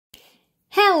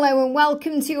Hello and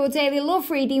welcome to your daily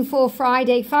love reading for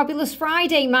Friday, Fabulous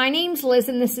Friday. My name's Liz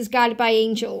and this is Guided by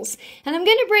Angels. And I'm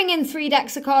going to bring in 3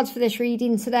 decks of cards for this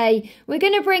reading today. We're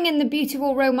going to bring in the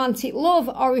beautiful romantic love,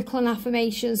 oracle and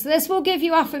affirmations. This will give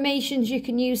you affirmations you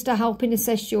can use to help and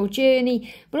assist your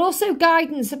journey, but also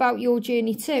guidance about your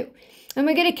journey too. And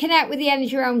we're going to connect with the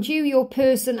energy around you, your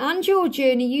person and your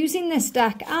journey using this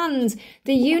deck and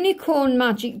the unicorn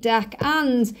magic deck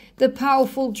and the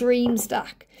powerful dreams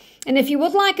deck. And if you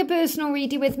would like a personal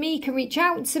reading with me, you can reach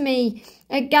out to me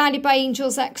at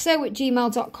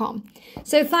guidedbyangelsxo@gmail.com.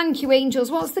 So thank you,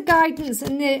 angels. What's the guidance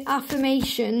and the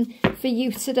affirmation for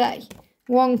you today?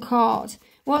 1 card.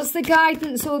 What's the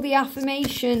guidance or the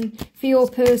affirmation for your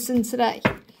person today?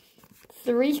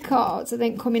 3 cards, I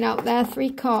think, coming out there.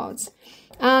 3 cards.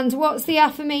 And what's the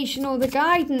affirmation or the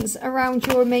guidance around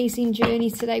your amazing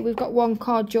journey today? We've got 1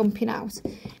 card jumping out.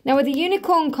 Now, with the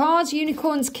unicorn cards,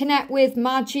 unicorns connect with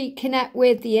magic, connect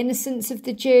with the innocence of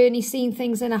the journey, seeing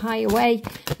things in a higher way.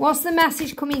 What's the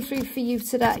message coming through for you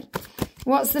today?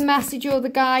 What's the message or the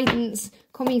guidance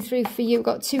coming through for you? We've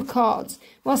got 2 cards.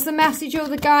 What's the message or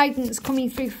the guidance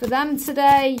coming through for them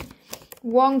today?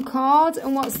 1 card.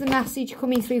 And what's the message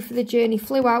coming through for the journey?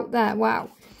 Flew out there. Wow.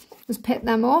 Let's pick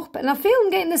them up. And I feel I'm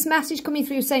getting this message coming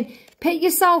through saying, pick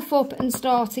yourself up and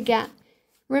start again.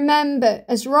 Remember,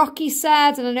 as Rocky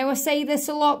said, and I know I say this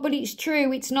a lot, but it's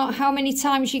true, it's not how many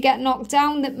times you get knocked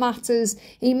down that matters.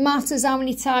 It matters how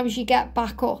many times you get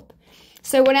back up.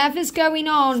 So whatever's going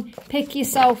on, pick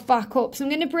yourself back up. So I'm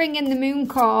going to bring in the moon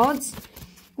cards.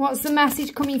 What's the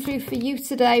message coming through for you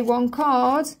today? 1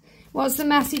 card. What's the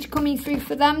message coming through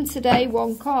for them today?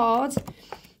 1 card.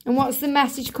 And what's the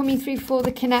message coming through for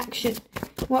the connection?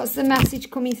 What's the message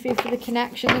coming through for the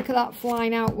connection? Look at that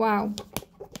flying out. Wow.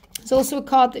 It's also a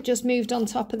card that just moved on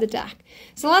top of the deck.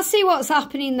 So let's see what's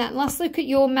happening then. Let's look at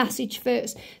your message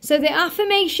first. So the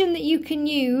affirmation that you can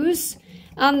use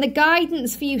and the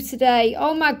guidance for you today.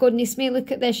 Oh my goodness me,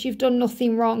 look at this. You've done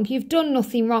nothing wrong. You've done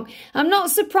nothing wrong. I'm not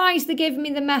surprised they're giving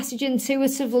me the message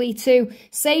intuitively to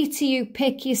say to you,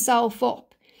 pick yourself up.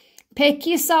 Pick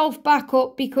yourself back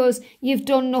up because you've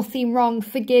done nothing wrong.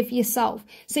 Forgive yourself.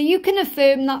 So you can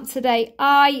affirm that today.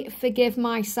 I forgive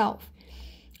myself.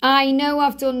 I know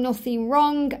I've done nothing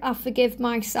wrong. I forgive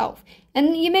myself.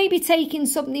 And you may be taking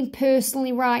something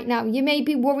personally right now. You may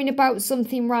be worrying about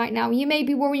something right now. You may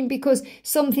be worrying because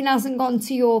something hasn't gone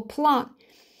to your plan.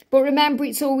 But remember,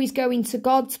 it's always going to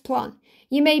God's plan.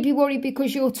 You may be worried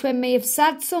because your twin may have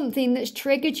said something that's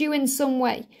triggered you in some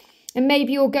way. And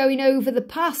maybe you're going over the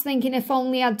past thinking, if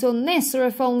only I'd done this or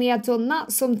if only I'd done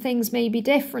that, some things may be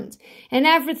different. And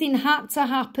everything had to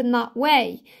happen that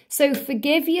way. So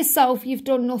forgive yourself, you've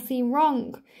done nothing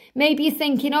wrong. Maybe you're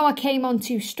thinking, oh, I came on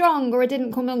too strong or I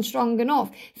didn't come on strong enough.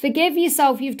 Forgive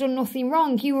yourself, you've done nothing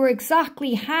wrong. You were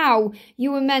exactly how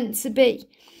you were meant to be.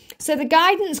 So the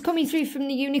guidance coming through from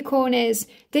the unicorn is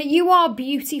that you are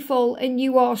beautiful and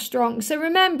you are strong. So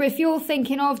remember, if you're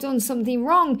thinking, oh, I've done something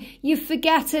wrong, you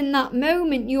forget in that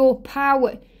moment your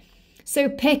power. So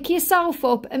pick yourself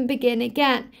up and begin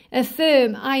again.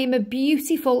 Affirm, I am a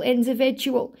beautiful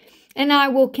individual and I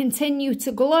will continue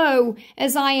to glow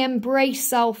as I embrace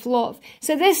self-love.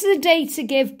 So this is a day to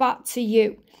give back to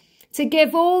you, to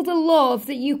give all the love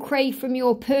that you crave from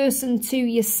your person to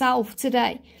yourself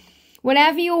today.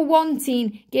 Whatever you're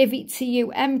wanting, give it to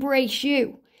you. Embrace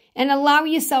you and allow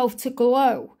yourself to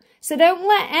glow. So don't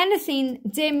let anything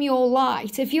dim your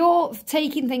light. If you're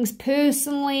taking things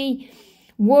personally,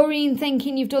 worrying,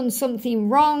 thinking you've done something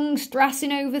wrong,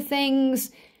 stressing over things,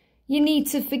 you need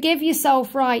to forgive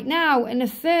yourself right now and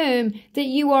affirm that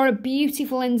you are a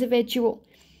beautiful individual.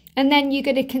 And then you're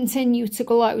going to continue to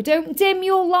glow. Don't dim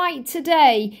your light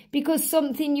today because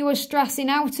something you were stressing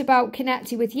out about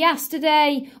connected with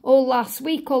yesterday or last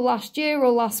week or last year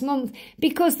or last month,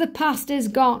 because the past is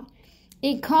gone.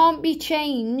 It can't be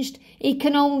changed. It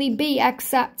can only be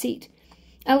accepted.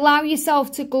 Allow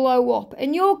yourself to glow up.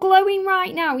 And you're glowing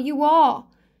right now. You are.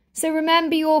 So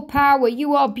remember your power.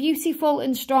 You are beautiful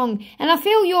and strong. And I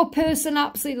feel your person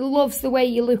absolutely loves the way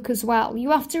you look as well.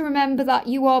 You have to remember that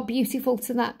you are beautiful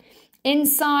to them,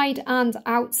 inside and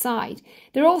outside.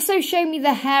 They're also showing me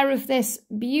the hair of this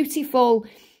beautiful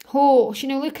horse. You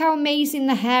know, look how amazing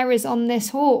the hair is on this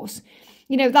horse.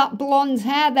 You know, that blonde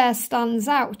hair there stands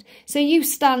out. So you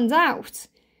stand out.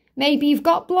 Maybe you've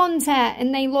got blonde hair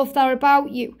and they love that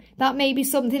about you. That may be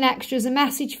something extra as a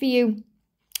message for you.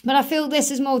 But I feel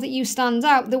this is more that you stand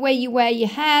out. The way you wear your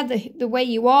hair, the way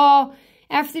you are,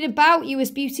 everything about you is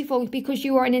beautiful because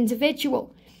you are an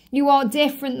individual. You are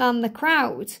different than the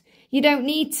crowd. You don't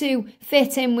need to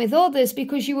fit in with others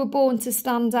because you were born to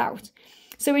stand out.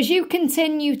 So as you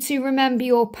continue to remember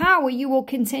your power, you will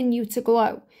continue to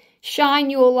glow. Shine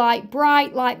your light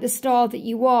bright like the star that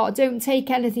you are. Don't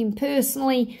take anything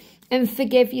personally and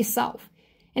forgive yourself.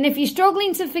 And if you're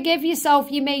struggling to forgive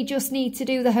yourself, you may just need to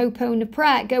do the Ho'oponopono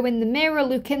prayer. Go in the mirror,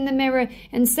 look in the mirror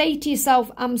and say to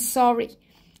yourself, I'm sorry.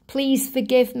 Please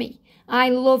forgive me. I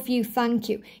love you. Thank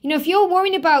you. You know, if you're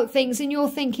worrying about things and you're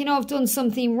thinking, oh, I've done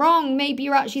something wrong, maybe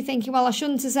you're actually thinking, well, I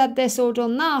shouldn't have said this or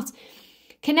done that.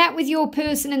 Connect with your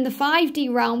person in the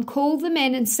 5D realm, call them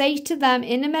in and say to them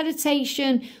in a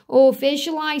meditation or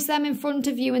visualize them in front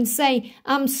of you and say,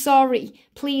 I'm sorry,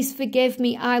 please forgive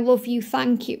me, I love you,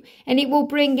 thank you. And it will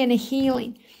bring in a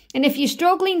healing. And if you're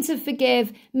struggling to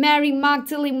forgive, Mary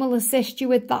Magdalene will assist you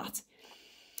with that.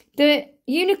 The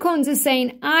unicorns are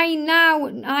saying, I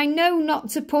know not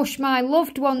to push my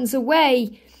loved ones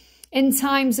away in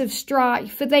times of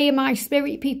strife, for they are my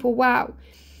spirit people. Wow.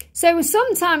 So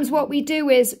sometimes what we do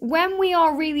is, when we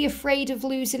are really afraid of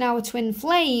losing our twin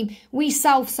flame, we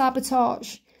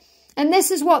self-sabotage. And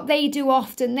this is what they do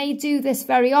often. They do this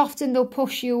very often. They'll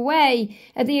push you away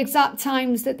at the exact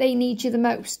times that they need you the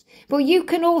most. But you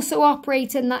can also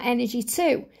operate in that energy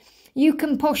too. You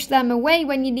can push them away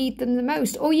when you need them the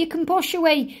most. Or you can push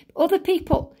away other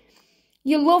people.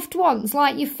 Your loved ones,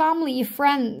 like your family, your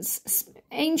friends,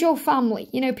 angel family.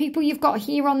 You know, people you've got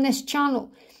here on this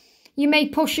channel. You may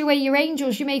push away your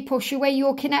angels. You may push away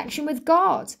your connection with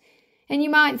God. And you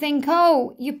might think,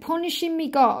 oh, you're punishing me,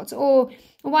 God. Or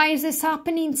why is this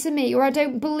happening to me? Or I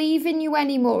don't believe in you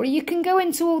anymore. Or you can go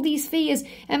into all these fears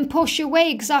and push away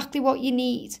exactly what you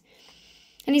need.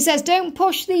 And he says, don't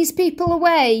push these people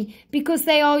away because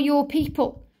they are your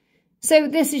people. So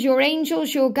this is your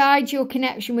angels, your guides, your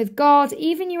connection with God,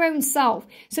 even your own self.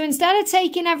 So instead of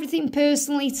taking everything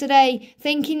personally today,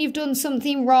 thinking you've done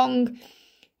something wrong,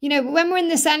 you know, when we're in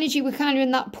this energy, we're kind of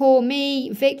in that poor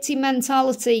me, victim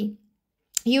mentality.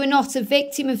 You are not a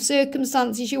victim of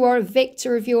circumstances. You are a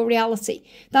victor of your reality.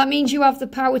 That means you have the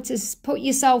power to put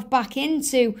yourself back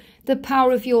into the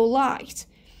power of your light,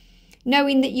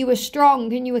 knowing that you are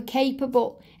strong and you are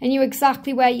capable and you're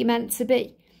exactly where you're meant to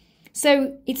be.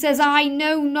 So it says, I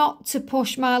know not to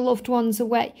push my loved ones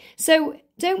away. So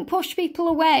don't push people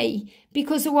away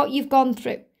because of what you've gone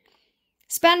through.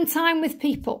 Spend time with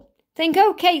people. Think,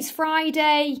 okay, it's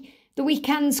Friday, the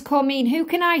weekend's coming. Who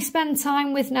can I spend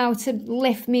time with now to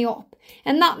lift me up?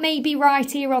 And that may be right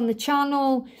here on the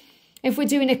channel. If we're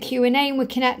doing a Q&A and we're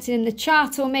connecting in the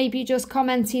chat, or maybe just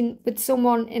commenting with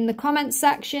someone in the comment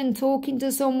section, talking to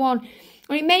someone.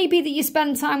 Or it may be that you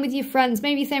spend time with your friends.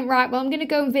 Maybe you think, right, well, I'm going to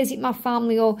go and visit my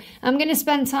family, or I'm going to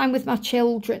spend time with my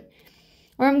children,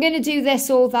 or I'm going to do this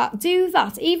or that. Do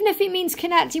that. Even if it means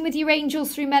connecting with your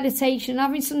angels through meditation,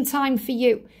 having some time for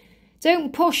you.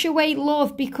 Don't push away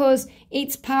love because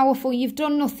it's powerful. You've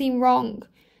done nothing wrong.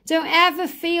 Don't ever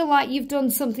feel like you've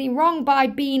done something wrong by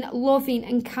being loving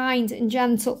and kind and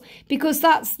gentle, because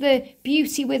that's the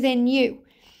beauty within you.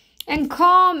 And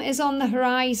calm is on the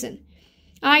horizon.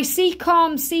 I see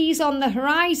calm seas on the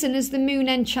horizon as the moon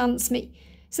enchants me.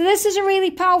 So this is a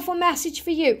really powerful message for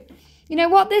you. You know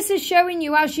what this is showing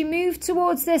you as you move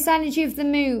towards this energy of the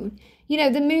moon, you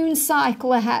know, the moon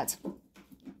cycle ahead.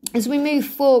 As we move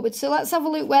forward. So let's have a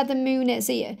look where the moon is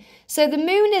here. So the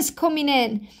moon is coming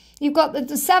in. You've got the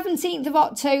 17th of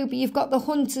October. You've got the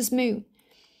hunter's moon.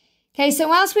 Okay,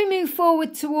 so as we move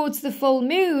forward towards the full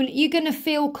moon, you're going to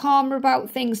feel calmer about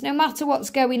things, no matter what's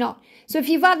going on. So if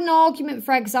you've had an argument,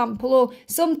 for example, or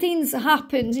something's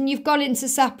happened and you've got into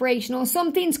separation, or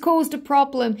something's caused a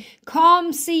problem,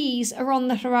 calm seas are on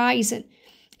the horizon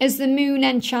as the moon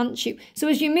enchants you. So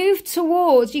as you move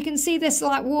towards, you can see this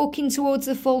like walking towards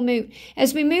the full moon.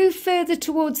 As we move further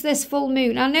towards this full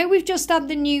moon, I know we've just had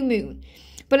the new moon,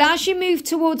 but as you move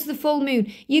towards the full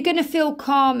moon, you're going to feel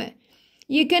calmer.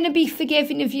 You're going to be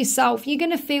forgiving of yourself. You're going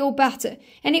to feel better.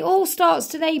 And it all starts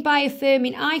today by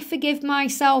affirming, I forgive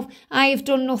myself. I have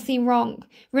done nothing wrong.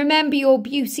 Remember your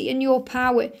beauty and your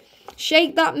power.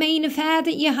 Shake that mane of hair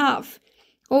that you have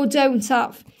or don't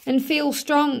have and feel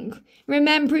strong.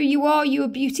 Remember who you are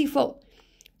beautiful.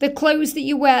 The clothes that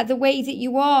you wear, the way that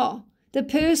you are, the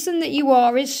person that you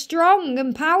are is strong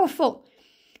and powerful.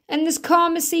 And there's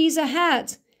calmer seas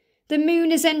ahead. The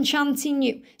moon is enchanting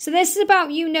you. So this is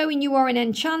about you knowing you are an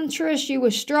enchantress, you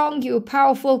are strong, you are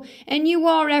powerful, and you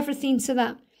are everything to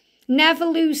them. Never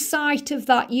lose sight of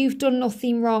that. You've done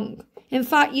nothing wrong. In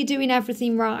fact, you're doing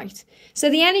everything right. So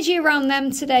the energy around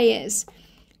them today is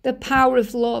the power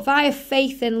of love. I have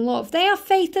faith in love. They have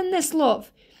faith in this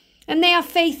love. And they have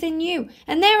faith in you.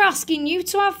 And they're asking you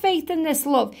to have faith in this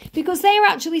love. Because they're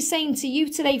actually saying to you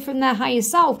today from their higher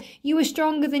self, you are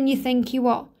stronger than you think you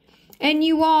are. And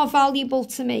you are valuable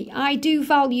to me. I do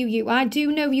value you. I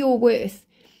do know your worth.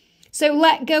 So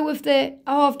let go of the,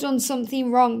 oh, I've done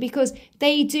something wrong, because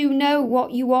they do know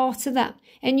what you are to them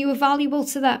and you are valuable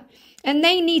to them. And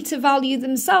they need to value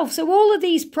themselves. So all of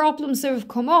these problems that have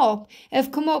come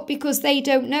up because they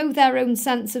don't know their own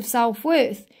sense of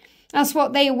self-worth. That's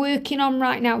what they are working on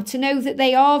right now, to know that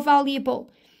they are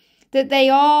valuable, that they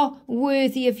are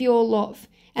worthy of your love.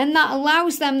 And that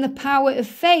allows them the power of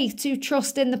faith to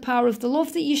trust in the power of the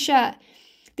love that you share.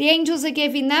 The angels are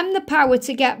giving them the power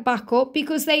to get back up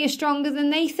because they are stronger than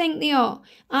they think they are.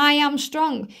 I am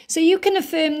strong. So you can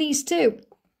affirm these too.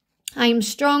 I am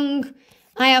strong.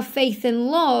 I have faith and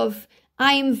love.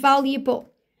 I am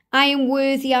valuable. I am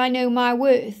worthy. I know my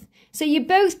worth. So you're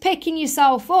both picking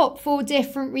yourself up for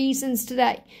different reasons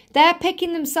today. They're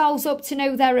picking themselves up to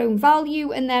know their own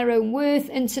value and their own worth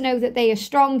and to know that they are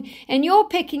strong. And you're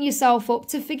picking yourself up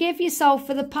to forgive yourself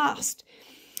for the past.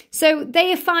 So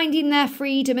they are finding their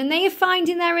freedom and they are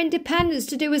finding their independence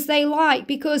to do as they like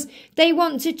because they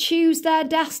want to choose their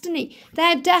destiny.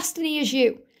 Their destiny is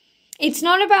you. It's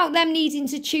not about them needing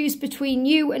to choose between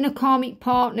you and a karmic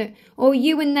partner or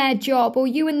you and their job or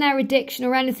you and their addiction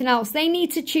or anything else. They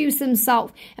need to choose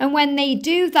themselves. And when they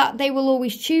do that, they will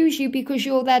always choose you because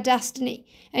you're their destiny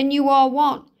and you are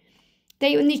one.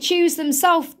 When they choose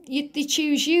themselves, they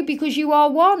choose you because you are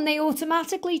one. They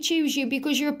automatically choose you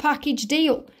because you're a package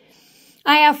deal.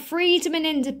 I have freedom and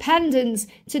independence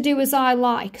to do as I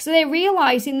like. So they're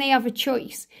realizing they have a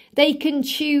choice. They can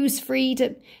choose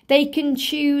freedom. They can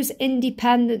choose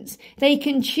independence. They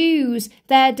can choose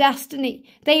their destiny.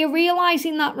 They are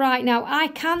realizing that right now. I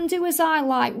can do as I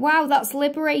like. Wow, that's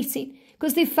liberating.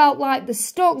 Because they felt like they're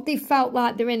stuck. They felt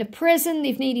like they're in a prison.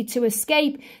 They've needed to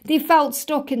escape. They felt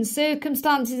stuck in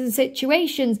circumstances and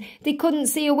situations they couldn't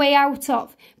see a way out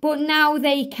of. But now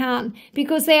they can,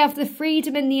 because they have the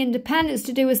freedom and the independence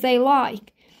to do as they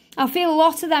like. I feel a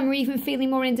lot of them are even feeling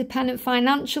more independent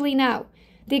financially now.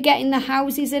 They're getting the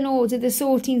houses in order. They're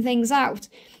sorting things out.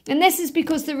 And this is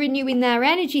because they're renewing their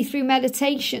energy through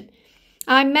meditation.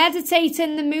 I meditate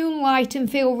in the moonlight and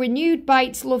feel renewed by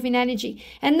its loving energy.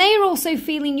 And they are also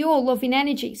feeling your loving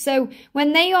energy. So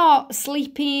when they are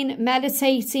sleeping,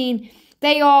 meditating,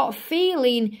 they are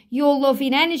feeling your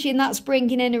loving energy, and that's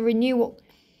bringing in a renewal.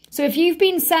 So if you've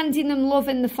been sending them love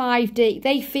in the 5D,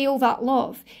 they feel that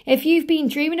love. If you've been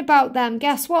dreaming about them,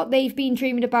 guess what? They've been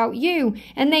dreaming about you,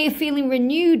 and they are feeling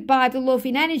renewed by the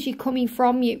loving energy coming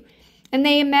from you. And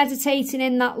they are meditating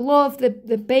in that love, they're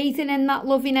bathing in that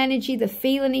loving energy, they're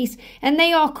feeling it, and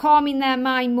they are calming their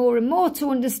mind more and more to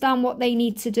understand what they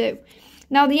need to do.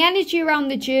 Now, the energy around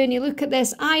the journey, look at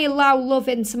this. I allow love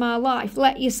into my life.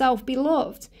 Let yourself be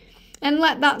loved. And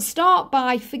let that start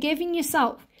by forgiving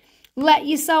yourself. Let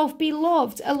yourself be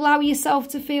loved. Allow yourself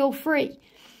to feel free.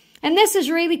 And this is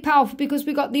really powerful because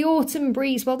we've got the autumn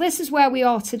breeze. Well, this is where we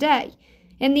are today.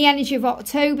 In the energy of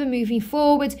October, moving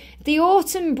forward, the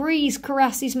autumn breeze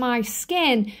caresses my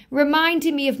skin,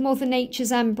 reminding me of Mother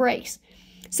Nature's embrace.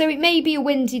 So it may be a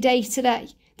windy day today.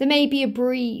 There may be a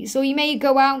breeze, or you may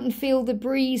go out and feel the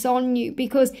breeze on you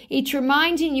because it's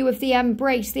reminding you of the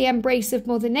embrace of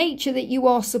Mother Nature, that you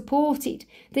are supported,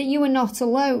 that you are not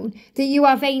alone, that you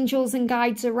have angels and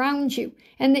guides around you,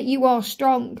 and that you are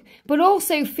strong. But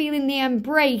also feeling the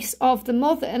embrace of the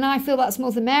Mother, and I feel that's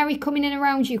Mother Mary coming in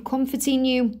around you, comforting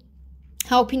you,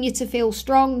 helping you to feel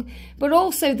strong. But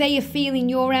also they are feeling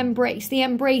your embrace, the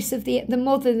embrace of the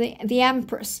Mother, the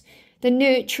Empress, the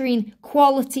nurturing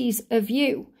qualities of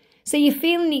you. So you're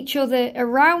feeling each other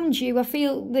around you. I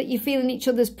feel that you're feeling each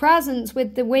other's presence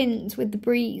with the wind, with the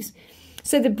breeze.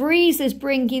 So the breeze is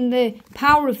bringing the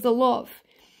power of the love.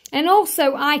 And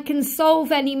also, I can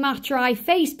solve any matter I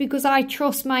face because I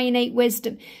trust my innate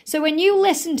wisdom. So when you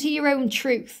listen to your own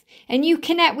truth and you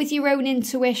connect with your own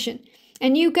intuition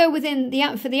and you go within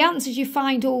for the answers, you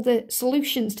find all the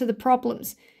solutions to the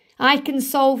problems. I can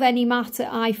solve any matter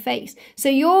I face. So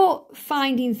you're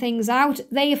finding things out.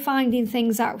 They are finding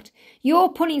things out. You're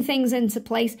putting things into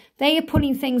place. They are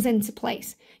putting things into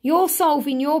place. You're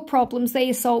solving your problems.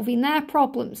 They are solving their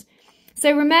problems.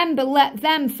 So remember, let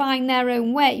them find their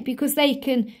own way because they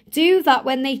can do that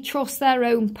when they trust their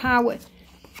own power.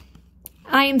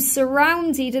 I am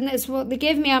surrounded, and that's what they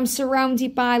give me. I'm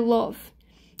surrounded by love.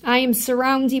 I am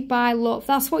surrounded by love.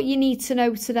 That's what you need to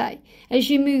know today. As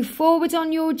you move forward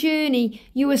on your journey,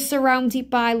 you are surrounded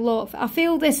by love. I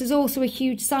feel this is also a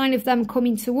huge sign of them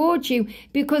coming towards you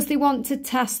because they want to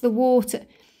test the water.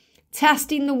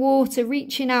 Testing the water,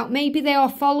 reaching out. Maybe they are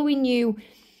following you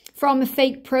from a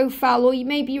fake profile, or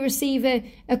maybe you receive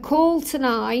a call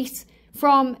tonight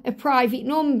from a private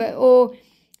number, or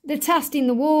they're testing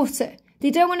the water.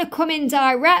 They don't want to come in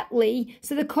directly,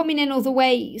 so they're coming in other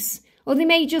ways. Or they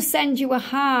may just send you a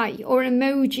hi or an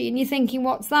emoji and you're thinking,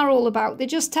 what's that all about? They're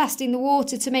just testing the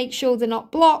water to make sure they're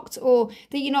not blocked or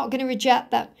that you're not going to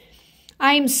reject them.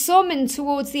 I am summoned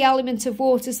towards the element of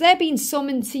water. So they're being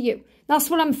summoned to you. That's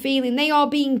what I'm feeling. They are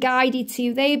being guided to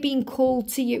you. They are being called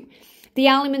to you. The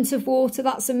element of water,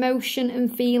 that's emotion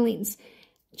and feelings.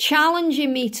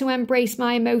 Challenging me to embrace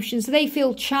my emotions. So they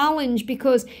feel challenged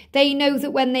because they know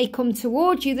that when they come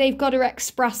towards you, they've got to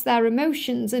express their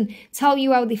emotions and tell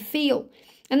you how they feel.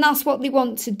 And that's what they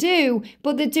want to do,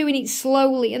 but they're doing it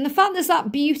slowly. And the fact there's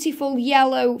that beautiful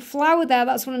yellow flower there,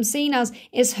 that's what I'm seeing as,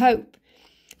 is hope.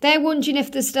 They're wondering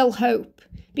if there's still hope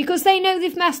because they know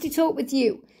they've messed it up with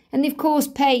you and they've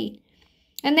caused pain.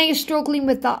 And they are struggling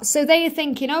with that. So they are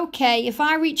thinking, okay, if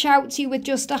I reach out to you with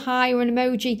just a hi or an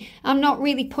emoji, I'm not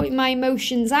really putting my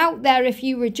emotions out there if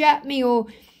you reject me or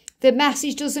the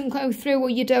message doesn't go through or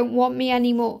you don't want me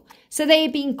anymore. So they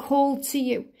are being called to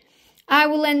you. I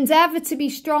will endeavour to be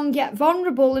strong yet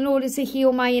vulnerable in order to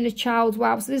heal my inner child.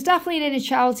 Wow. So there's definitely an inner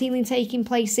child healing taking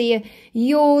place here,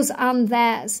 yours and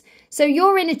theirs. So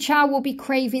your inner child will be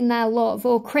craving their love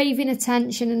or craving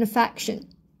attention and affection.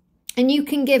 And you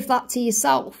can give that to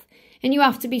yourself. And you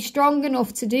have to be strong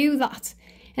enough to do that.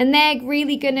 And they're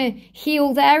really going to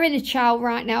heal their inner child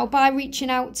right now by reaching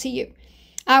out to you.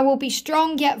 I will be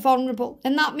strong yet vulnerable.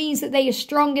 And that means that they are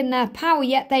strong in their power,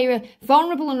 yet they are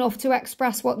vulnerable enough to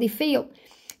express what they feel.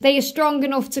 They are strong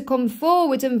enough to come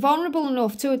forward and vulnerable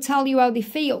enough to tell you how they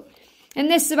feel. And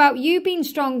this is about you being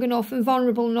strong enough and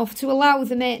vulnerable enough to allow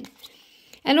them in.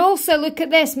 And also look at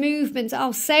this movement.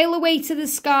 I'll sail away to the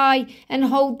sky and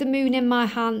hold the moon in my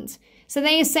hand. So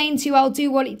they are saying to you, I'll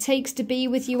do what it takes to be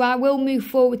with you. I will move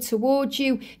forward towards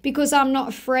you because I'm not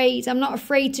afraid. I'm not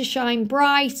afraid to shine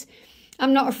bright.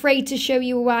 I'm not afraid to show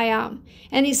you who I am.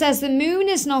 And it says the moon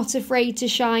is not afraid to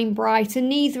shine bright and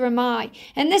neither am I.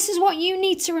 And this is what you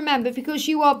need to remember because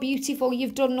you are beautiful.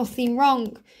 You've done nothing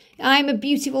wrong. I'm a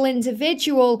beautiful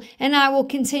individual and I will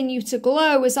continue to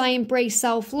glow as I embrace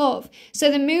self-love.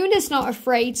 So the moon is not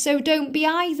afraid, so don't be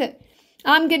either.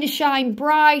 I'm going to shine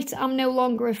bright. I'm no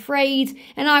longer afraid.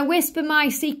 And I whisper my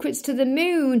secrets to the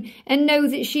moon and know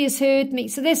that she has heard me.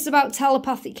 So this is about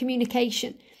telepathic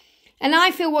communication. And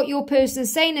I feel what your person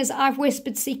is saying is I've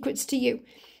whispered secrets to you.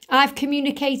 I've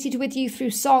communicated with you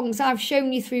through songs. I've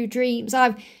shown you through dreams.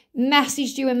 I've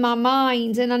messaged you in my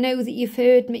mind and I know that you've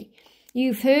heard me.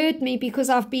 You've heard me because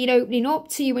I've been opening up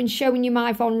to you and showing you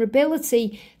my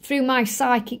vulnerability through my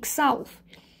psychic self.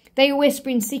 They are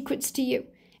whispering secrets to you.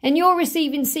 And you're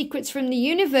receiving secrets from the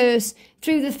universe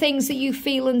through the things that you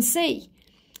feel and see.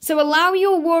 So allow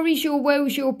your worries, your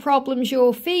woes, your problems,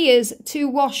 your fears to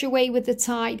wash away with the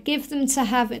tide. Give them to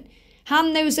heaven.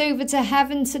 Hand those over to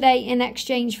heaven today in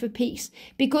exchange for peace.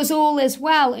 Because all is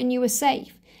well and you are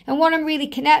safe. And what I'm really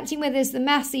connecting with is the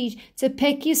message to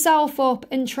pick yourself up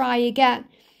and try again.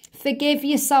 Forgive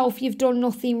yourself, you've done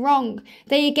nothing wrong.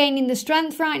 They are gaining the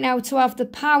strength right now to have the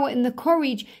power and the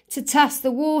courage to test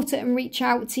the water and reach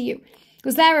out to you.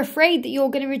 Because they're afraid that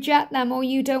you're going to reject them or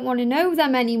you don't want to know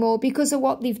them anymore because of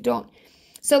what they've done.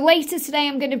 So later today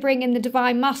I'm going to bring in the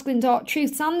divine masculine dark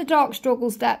truths and the dark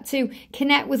struggles depth to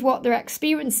connect with what they're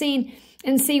experiencing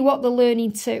and see what they're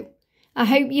learning too. I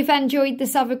hope you've enjoyed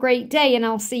this. Have a great day and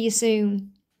I'll see you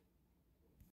soon.